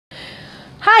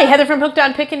Hi, Heather from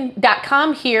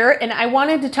hookedonpickin.com here, and I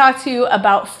wanted to talk to you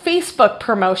about Facebook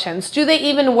promotions. Do they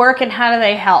even work and how do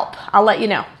they help? I'll let you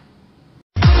know.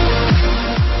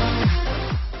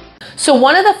 So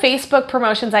one of the Facebook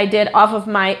promotions I did off of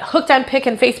my Hooked on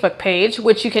Pickin Facebook page,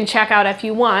 which you can check out if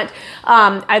you want,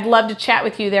 I'd love to chat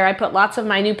with you there. I put lots of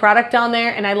my new product on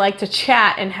there, and I like to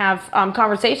chat and have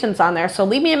conversations on there. So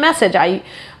leave me a message. I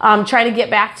try to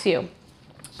get back to you.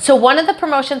 So one of the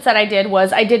promotions that I did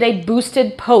was I did a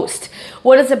boosted post.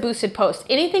 What is a boosted post?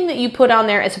 Anything that you put on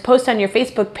there as a post on your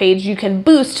Facebook page, you can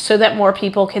boost so that more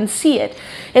people can see it.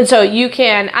 And so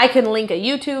I can link a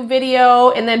YouTube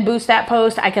video and then boost that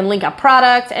post. I can link a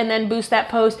product and then boost that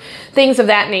post, things of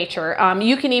that nature.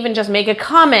 You can even just make a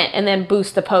comment and then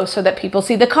boost the post so that people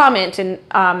see the comment and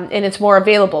it's more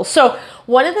available. So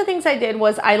one of the things I did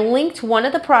was I linked one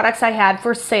of the products I had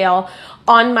for sale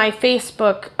on my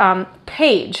Facebook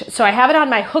page. So I have it on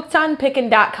my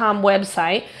hookedonpickin.com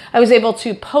website. I was able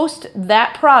to post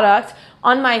that product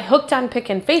on my Hooked on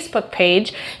Pickin Facebook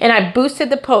page, and I boosted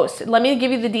the post. Let me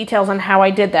give you the details on how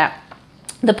I did that.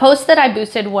 The post that I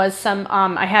boosted was some,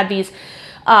 I had these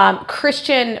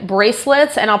Christian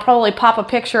bracelets, and I'll probably pop a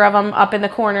picture of them up in the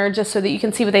corner just so that you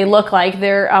can see what they look like.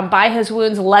 They're By His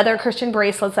Wounds leather Christian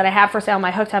bracelets that I have for sale on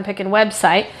my Hooked on Pickin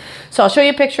website. So I'll show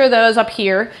you a picture of those up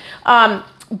here.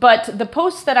 But the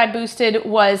post that I boosted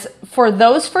was for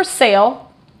those for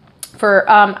sale.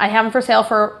 I have them for sale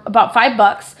for about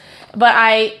 $5, but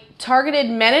I targeted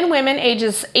men and women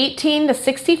ages 18 to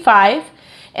 65.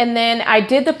 And then I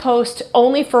did the post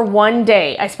only for one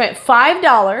day. I spent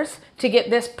 $5 to get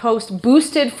this post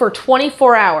boosted for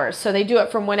 24 hours. So they do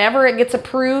it from whenever it gets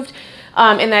approved,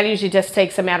 and that usually just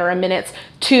takes a matter of minutes,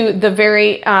 to the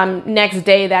very next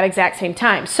day, that exact same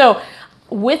time. So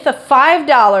with the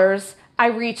 $5, I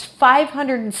reached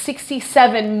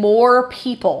 567 more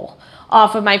people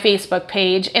off of my Facebook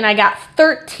page, and I got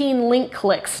 13 link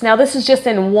clicks. Now this is just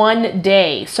in one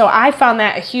day. So I found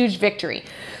that a huge victory.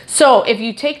 So if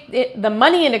you take the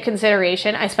money into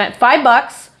consideration, I spent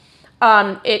 $5.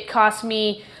 It cost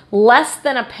me less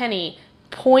than a penny,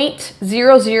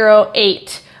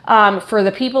 0.008 for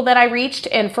the people that I reached,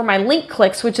 and for my link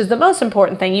clicks, which is the most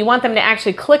important thing. You want them to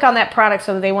actually click on that product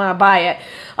so that they want to buy it.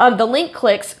 The link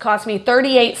clicks cost me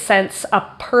 38 cents a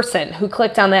person who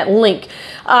clicked on that link.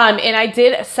 And I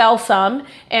did sell some,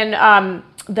 and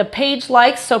the page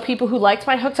likes, so people who liked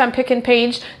my Hooked on Pickin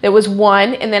page, there was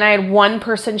one, and then I had one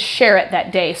person share it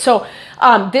that day. So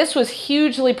this was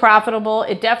hugely profitable.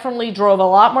 It definitely drove a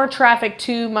lot more traffic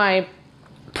to my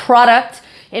product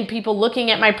and people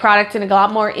looking at my product, and a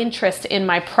lot more interest in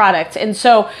my product. And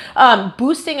so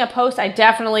boosting a post, I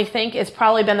definitely think has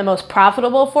probably been the most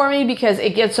profitable for me, because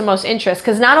it gets the most interest.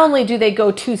 Because not only do they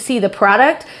go to see the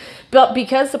product, but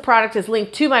because the product is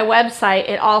linked to my website,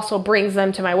 it also brings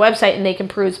them to my website and they can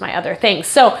peruse my other things.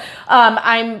 So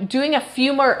I'm doing a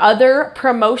few more other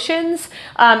promotions,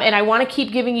 and I want to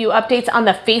keep giving you updates on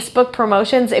the Facebook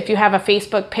promotions if you have a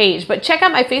Facebook page. But check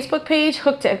out my Facebook page,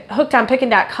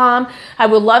 hookedonpickin.com. I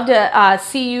would love to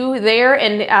see you there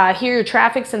and hear your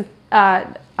traffics and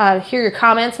hear your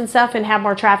comments and stuff, and have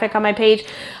more traffic on my page.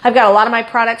 I've got a lot of my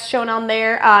products shown on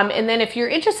there. And then if you're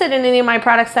interested in any of my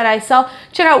products that I sell,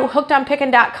 check out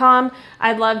hookedonpickin.com.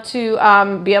 I'd love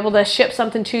to be able to ship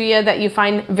something to you that you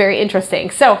find very interesting.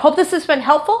 So hope this has been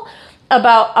helpful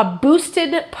about a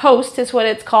boosted post, is what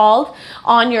it's called,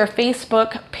 on your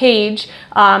Facebook page,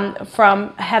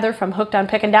 from Heather from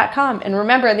hookedonpickin.com. And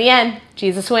remember, in the end,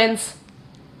 Jesus wins.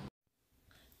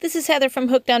 This is Heather from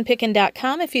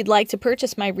hookedonpickin.com. If you'd like to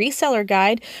purchase my reseller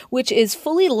guide, which is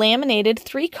fully laminated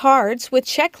 3 cards with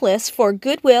checklists for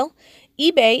Goodwill,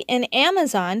 eBay, and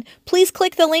Amazon, please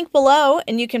click the link below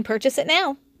and you can purchase it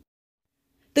now.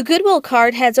 The Goodwill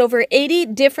card has over 80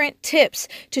 different tips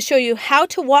to show you how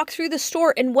to walk through the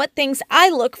store and what things I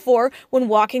look for when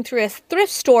walking through a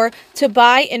thrift store to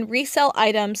buy and resell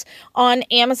items on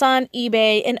Amazon,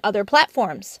 eBay, and other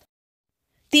platforms.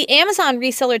 The Amazon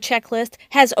reseller checklist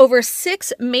has over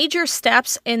 6 major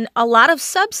steps and a lot of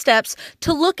sub-steps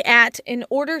to look at in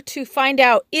order to find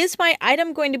out, is my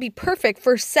item going to be perfect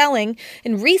for selling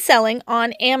and reselling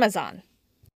on Amazon?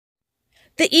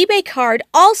 The eBay card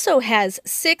also has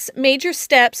 6 major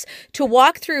steps to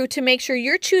walk through to make sure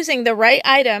you're choosing the right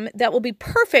item that will be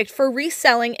perfect for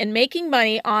reselling and making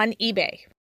money on eBay.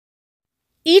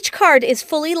 Each card is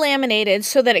fully laminated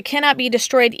so that it cannot be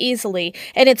destroyed easily,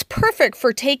 and it's perfect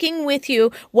for taking with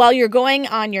you while you're going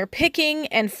on your picking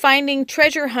and finding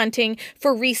treasure hunting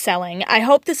for reselling. I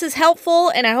hope this is helpful,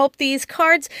 and I hope these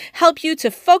cards help you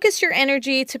to focus your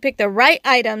energy to pick the right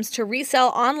items to resell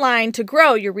online to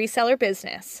grow your reseller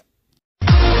business.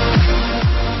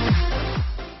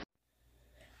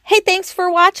 thanks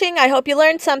for watching. I hope you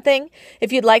learned something.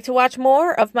 If you'd like to watch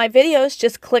more of my videos,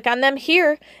 just click on them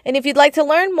here. And if you'd like to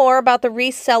learn more about the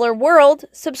reseller world,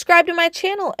 subscribe to my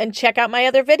channel and check out my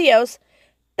other videos.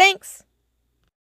 Thanks.